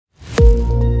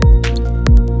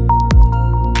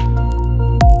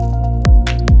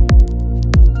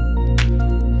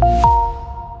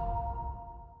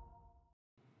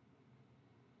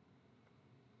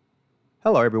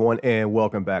Hello everyone and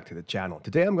welcome back to the channel.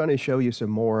 Today I'm going to show you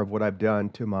some more of what I've done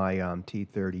to my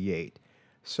T-38.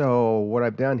 So what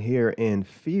I've done here in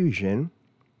Fusion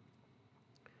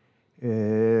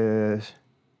is,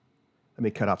 let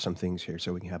me cut off some things here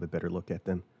so we can have a better look at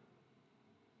them.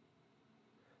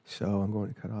 So I'm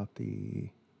going to cut off the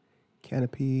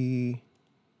canopy.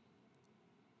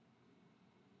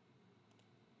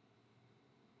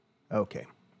 Okay.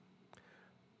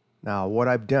 Now what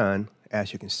I've done,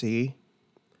 as you can see,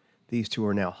 these two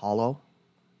are now hollow.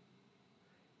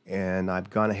 And I've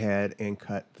gone ahead and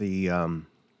cut the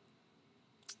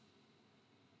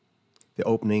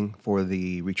opening for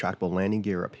the retractable landing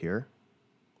gear up here.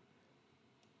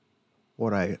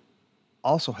 What I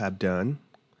also have done,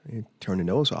 turn the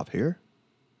nose off here.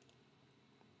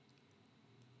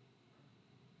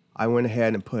 I went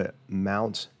ahead and put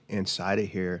mounts inside of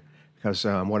here because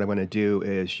what I'm going to do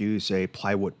is use a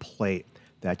plywood plate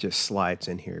that just slides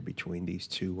in here between these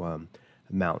two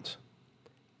mounts,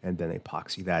 and then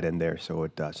epoxy that in there so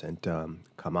it doesn't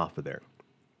come off of there.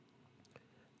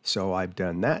 So I've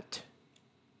done that.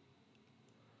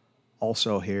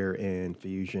 Also here in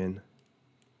Fusion,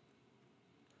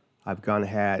 I've gone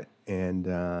ahead and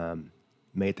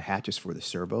made the hatches for the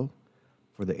servo,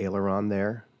 for the aileron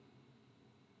there.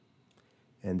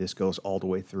 And this goes all the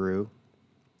way through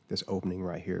this opening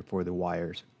right here for the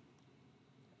wires.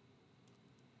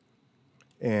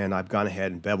 And I've gone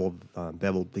ahead and beveled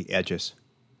the edges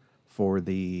for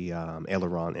the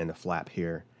aileron and the flap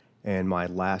here. And my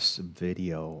last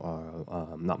video,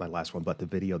 not my last one, but the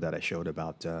video that I showed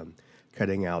about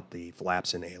cutting out the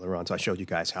flaps and ailerons, I showed you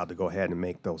guys how to go ahead and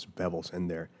make those bevels in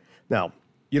there. Now,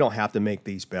 you don't have to make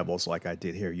these bevels like I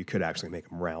did here. You could actually make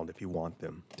them round if you want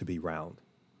them to be round.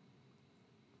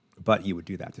 But you would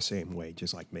do that the same way,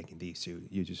 just like making these two.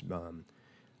 You just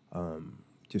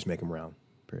make them round.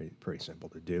 Pretty simple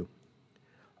to do.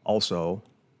 Also,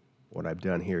 what I've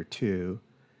done here too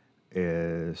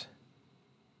is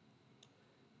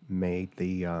made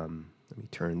the, let me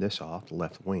turn this off, the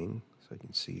left wing, so you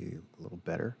can see a little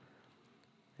better,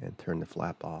 and turn the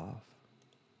flap off,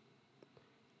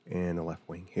 and the left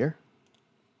wing here.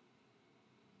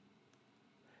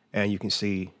 And you can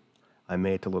see I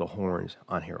made the little horns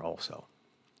on here also.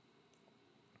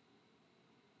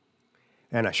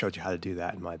 And I showed you how to do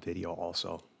that in my video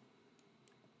also.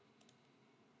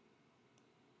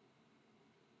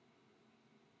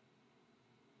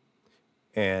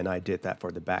 And I did that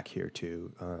for the back here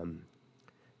too.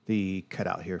 The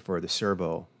cutout here for the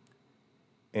servo,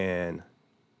 and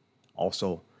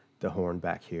also the horn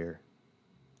back here.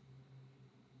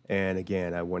 And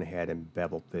again, I went ahead and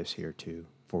beveled this here too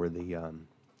for the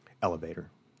elevator.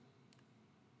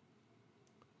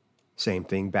 Same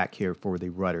thing back here for the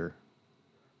rudder,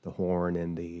 the horn,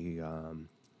 and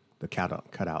the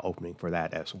cutout opening for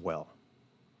that as well.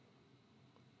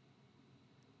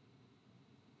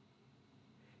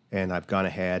 And I've gone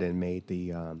ahead and made the,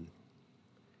 you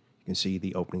can see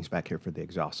the openings back here for the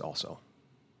exhaust also.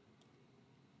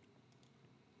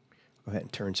 Go ahead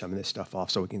and turn some of this stuff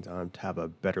off so we can have a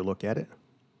better look at it.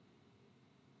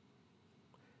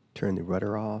 Turn the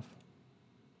rudder off,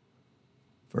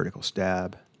 vertical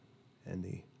stab, and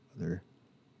the other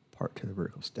part to the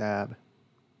vertical stab.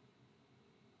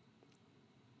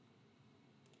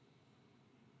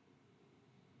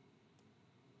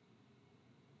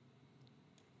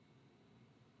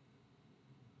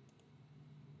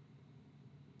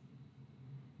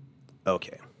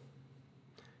 Okay.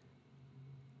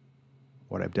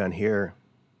 What I've done here,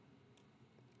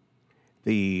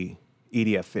 the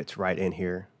EDF fits right in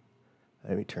here.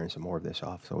 Let me turn some more of this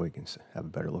off so we can have a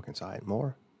better look inside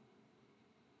more.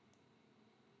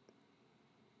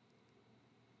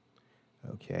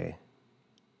 Okay.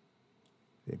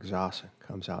 The exhaust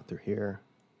comes out through here.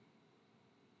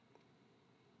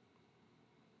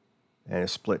 And it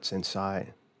splits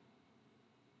inside.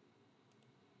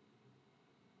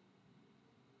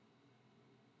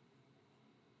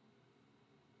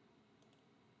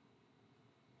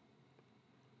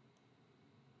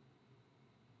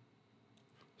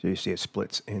 So you see it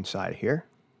splits inside here.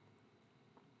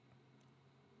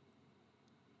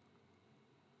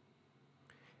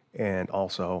 And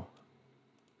also,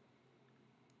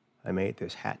 I made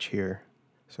this hatch here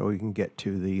so we can get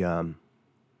to the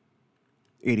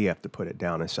EDF to put it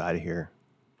down inside of here.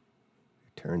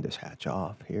 Turn this hatch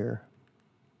off here.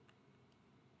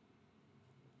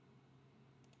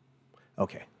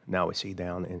 Okay, now we see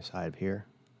down inside of here.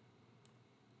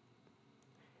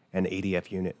 And the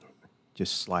EDF unit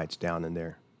just slides down in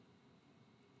there.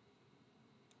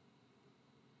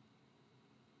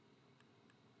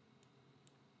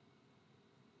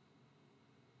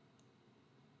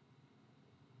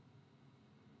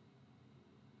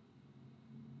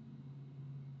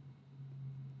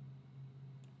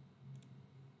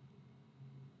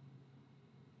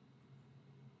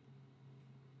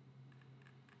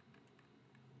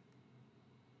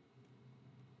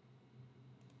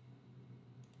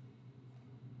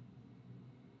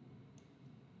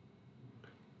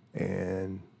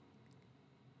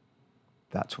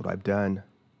 that's what I've done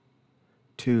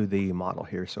to the model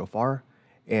here so far.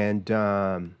 And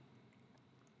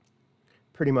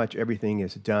pretty much everything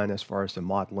is done as far as the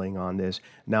modeling on this.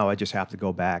 Now I just have to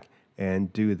go back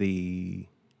and do the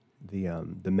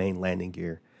main landing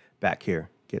gear back here,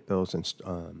 get those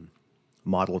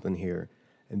modeled in here,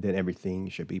 and then everything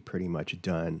should be pretty much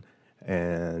done.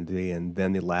 And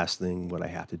then the last thing what I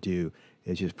have to do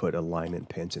is just put alignment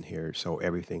pins in here so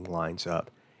everything lines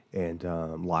up and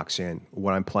locks in.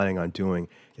 What I'm planning on doing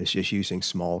is just using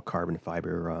small carbon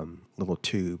fiber little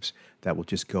tubes that will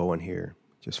just go in here,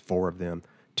 just 4 of them,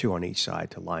 2 on each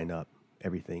side, to line up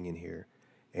everything in here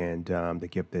and to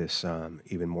give this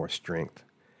even more strength.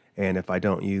 And if I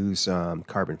don't use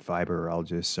carbon fiber, I'll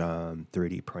just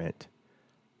 3D print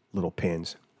little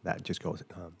pins that just goes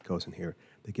in here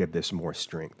to give this more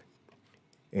strength.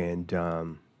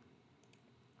 And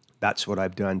that's what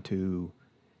I've done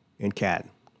in CAD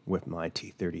with my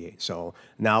T-38. So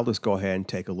now let's go ahead and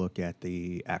take a look at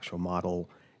the actual model,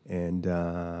 and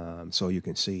so you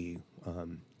can see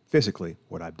physically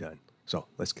what I've done. So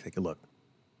let's take a look.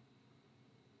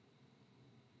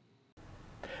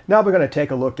 Now we're going to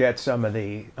take a look at some of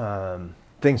the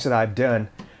things that I've done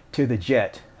to the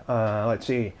jet. Let's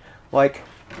see, like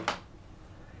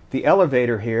the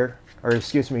elevator here, or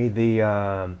excuse me,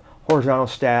 the horizontal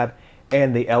stab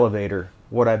and the elevator.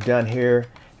 What I've done here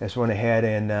is went ahead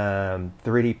and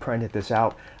 3D printed this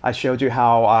out. I showed you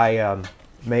how I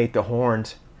made the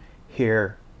horns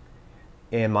here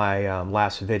in my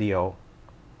last video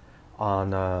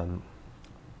on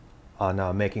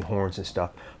making horns and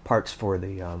stuff, parts for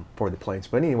the planes.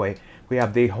 But anyway, we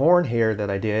have the horn here that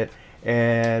I did,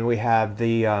 and we have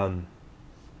the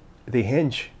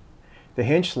hinge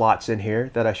slots in here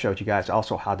that I showed you guys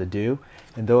also how to do,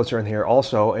 and those are in here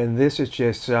also. And this is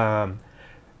just CA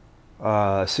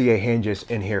hinges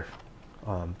in here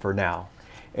for now.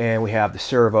 And we have the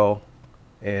servo,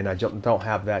 and I don't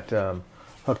have that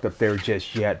hooked up there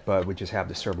just yet, but we just have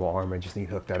the servo arm. I just need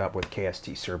to hook that up with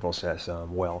KST servos as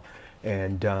well.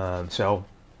 And so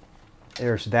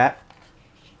there's that.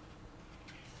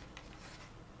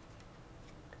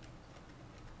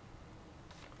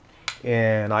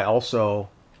 And I also,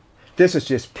 this is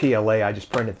just PLA. I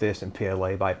just printed this in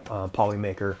PLA by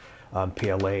Polymaker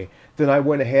PLA. Then I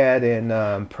went ahead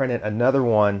and printed another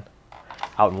one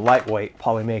out in lightweight,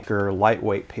 Polymaker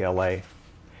lightweight PLA.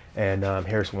 And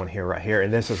here's one here, right here.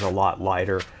 And this is a lot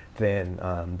lighter than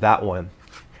that one.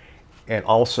 And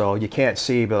also, you can't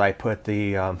see, but I put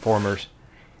the formers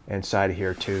inside of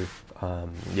here too.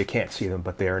 You can't see them,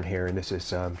 but they're in here. And this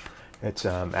is, it's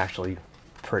actually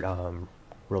pretty,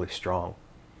 really strong.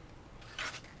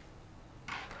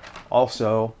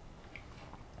 Also,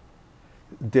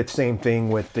 did the same thing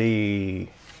with the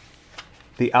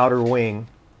outer wing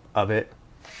of it.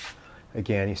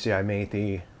 Again, you see I made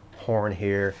the horn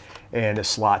here and the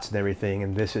slots and everything,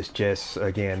 and this is just,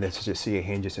 again, this is just CA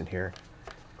hinges in here.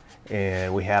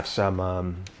 And we have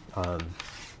some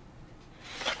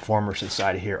formers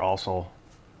inside of here also.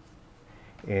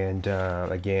 And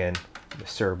again, the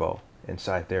servo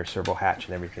inside there, servo hatch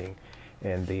and everything,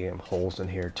 and the holes in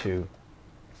here too.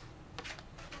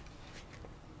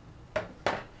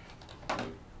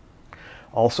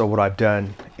 Also, what I've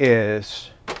done is,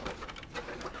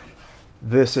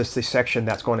 this is the section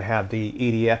that's going to have the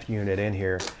EDF unit in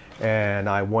here, and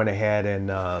I went ahead and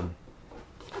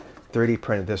 3D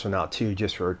printed this one out too,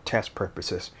 just for test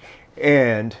purposes.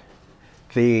 And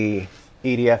the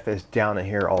EDF is down in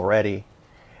here already,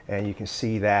 and you can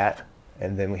see that.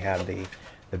 And then we have the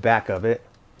back of it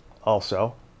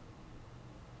also,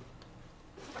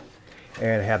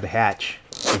 and I have the hatch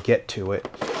to get to it,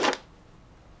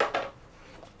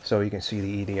 so you can see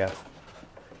the EDF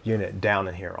unit down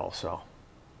in here also.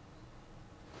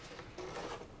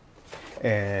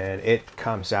 And it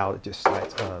comes out, it just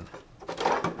slides,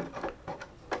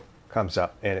 comes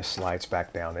up and it slides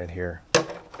back down in here.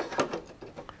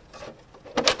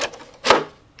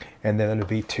 And then there'll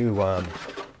be 2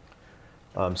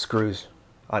 screws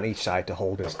on each side to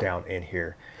hold this down in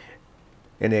here.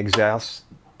 And the exhaust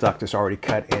duct is already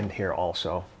cut in here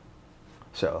also.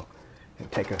 So,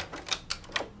 take a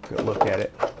good look at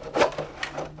it.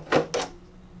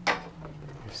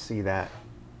 You see that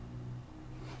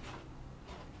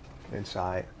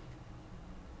inside.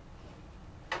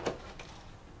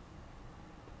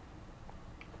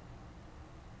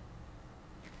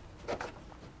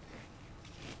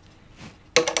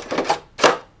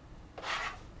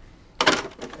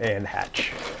 And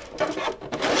hatch.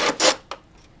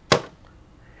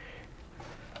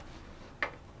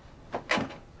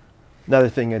 Another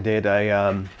thing I did,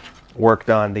 I worked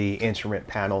on the instrument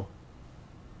panel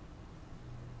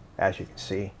as you can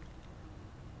see.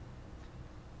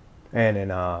 And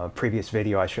in a previous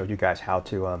video, I showed you guys how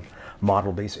to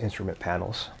model these instrument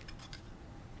panels.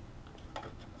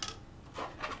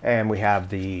 And we have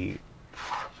the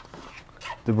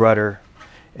rudder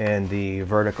and the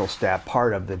vertical stab,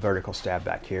 part of the vertical stab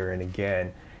back here. And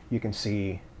again, you can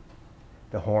see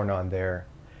the horn on there.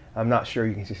 I'm not sure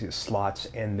you can see the slots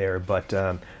in there, but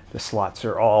the slots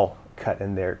are all cut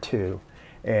in there too.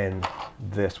 And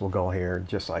this will go here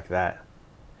just like that.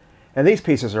 And these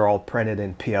pieces are all printed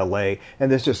in PLA,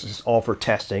 and this just is all for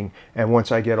testing. And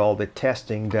once I get all the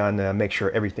testing done, make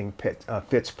sure everything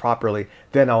fits properly,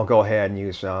 then I'll go ahead and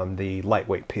use the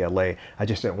lightweight PLA. I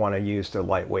just didn't want to use the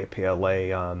lightweight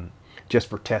PLA just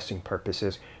for testing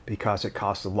purposes, because it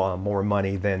costs a lot more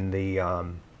money than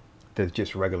the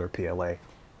just regular PLA.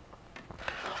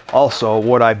 Also,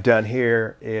 what I've done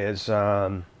here is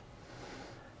I've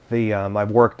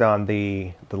worked on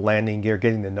the landing gear,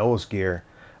 getting the nose gear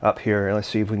up here, and let's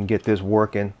see if we can get this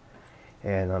working,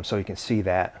 and so you can see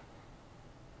that.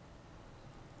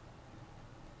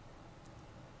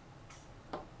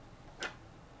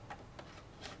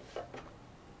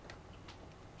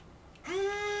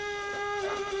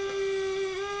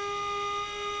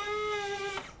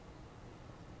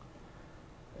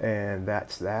 And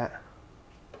that's that.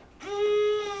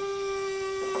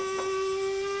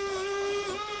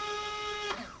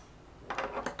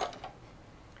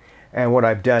 And what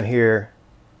I've done here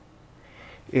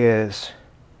is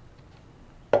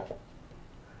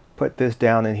put this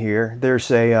down in here. There's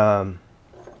a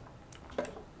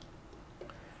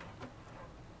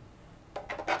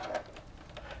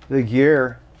the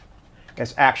gear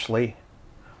is actually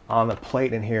on the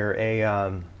plate in here,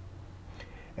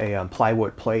 a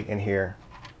plywood plate in here.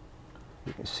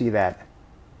 You can see that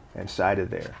inside of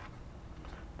there,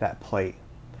 that plate.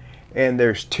 And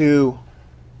there's two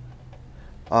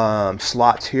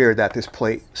slots here that this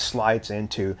plate slides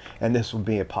into, and this will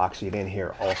be epoxied in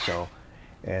here also.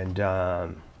 And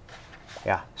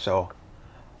yeah, so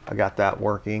I got that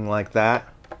working like that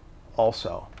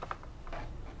also.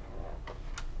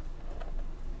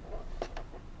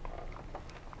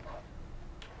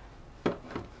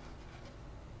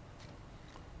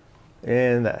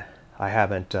 And I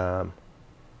haven't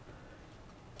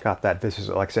got that. This is,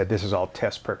 like I said, this is all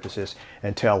test purposes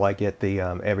until I get the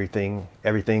everything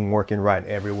working right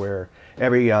everywhere,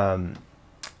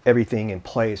 everything in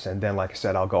place. And then, like I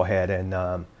said, I'll go ahead and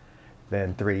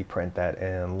then 3D print that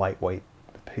in lightweight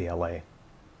PLA.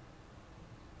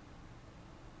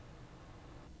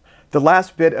 The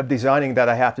last bit of designing that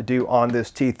I have to do on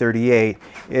this T-38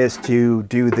 is to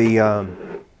do the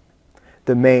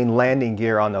main landing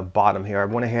gear on the bottom here. I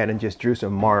went ahead and just drew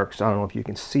some marks. I don't know if you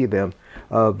can see them,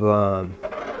 of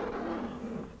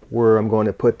where I'm going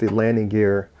to put the landing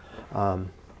gear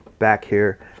back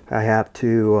here. I have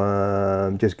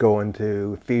to just go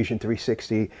into Fusion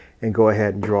 360 and go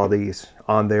ahead and draw these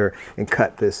on there and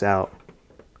cut this out,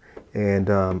 and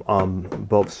on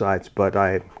both sides. But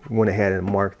I went ahead and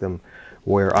marked them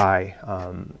where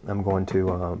I'm going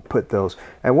to put those.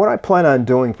 And what I plan on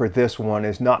doing for this one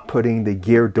is not putting the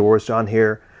gear doors on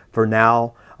here for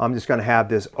now. I'm just going to have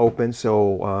this open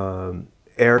so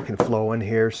air can flow in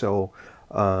here. So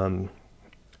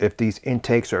if these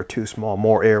intakes are too small,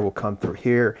 more air will come through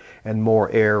here, and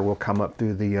more air will come up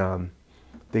through the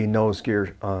nose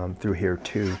gear through here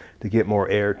too, to get more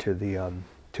air to the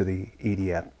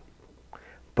EDF.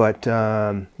 But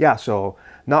yeah, so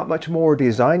not much more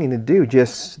designing to do,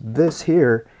 just this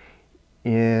here,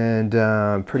 and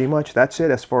pretty much that's it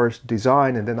as far as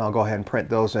design. And then I'll go ahead and print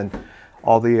those and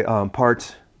all the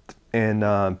parts in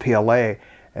PLA,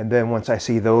 and then once I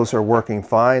see those are working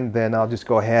fine, then I'll just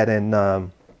go ahead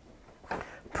and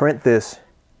print this,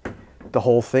 the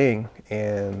whole thing,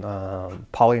 in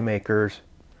Polymaker's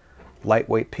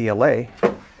lightweight PLA,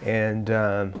 and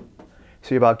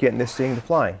see about getting this thing to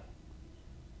flying.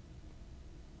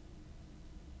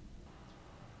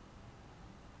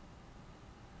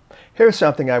 Here's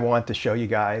something I want to show you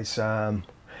guys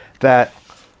that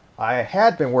I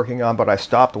had been working on, but I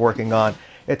stopped working on.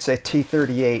 It's a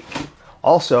T-38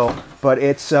 also, but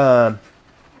it's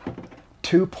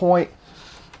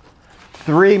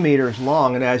 2.3 meters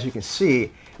long, and as you can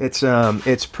see,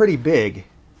 it's pretty big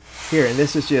here. And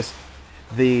this is just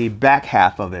the back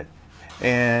half of it,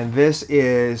 and this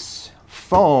is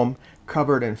foam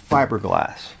covered in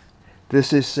fiberglass.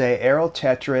 This is a Aero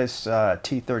Tetris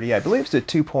T-38. I believe it's a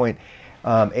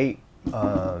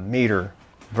 2.8 meter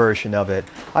version of it.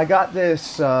 I got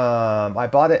this, I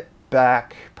bought it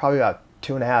back probably about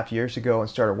 2.5 years ago and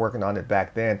started working on it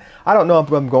back then. I don't know if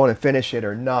I'm going to finish it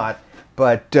or not,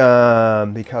 but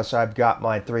because I've got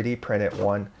my 3D printed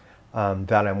one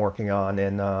that I'm working on,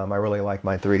 and I really like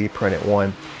my 3D printed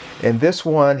one. And this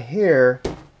one here,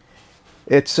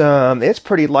 it's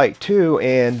pretty light too,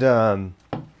 and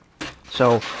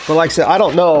so, but like I said, I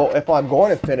don't know if I'm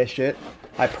going to finish it.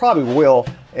 I probably will.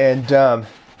 And as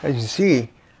you see,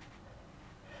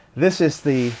 this is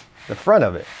the front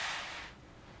of it.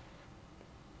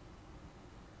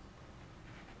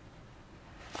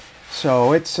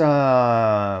 So it's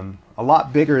a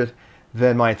lot bigger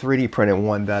than my 3D printed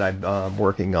one that I'm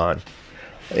working on.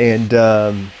 And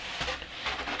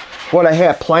what I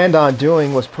had planned on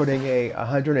doing was putting a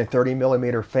 130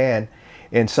 millimeter fan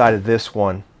inside of this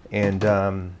one. And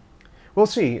we'll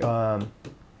see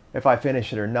if I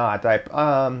finish it or not.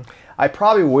 I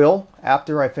probably will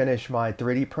after I finish my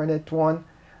 3D printed one,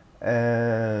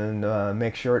 and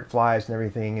make sure it flies and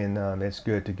everything, and it's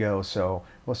good to go. So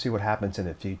we'll see what happens in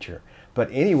the future. But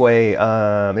anyway,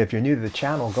 if you're new to the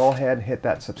channel, go ahead and hit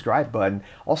that subscribe button.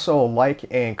 Also like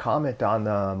and comment on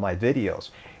my videos.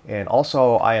 And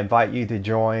also I invite you to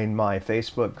join my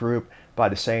Facebook group by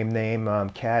the same name,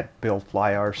 Cat Build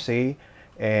Fly RC,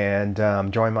 and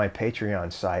join my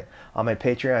Patreon site. On my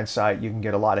Patreon site, you can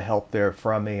get a lot of help there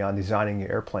from me on designing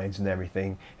airplanes and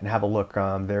everything, and have a look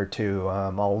there too.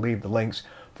 I'll leave the links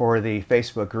for the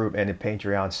Facebook group and the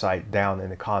Patreon site down in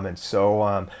the comments.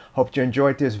 So hope you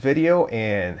enjoyed this video,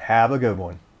 and have a good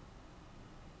one.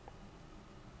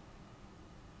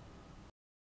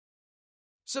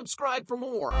 Subscribe for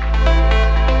more.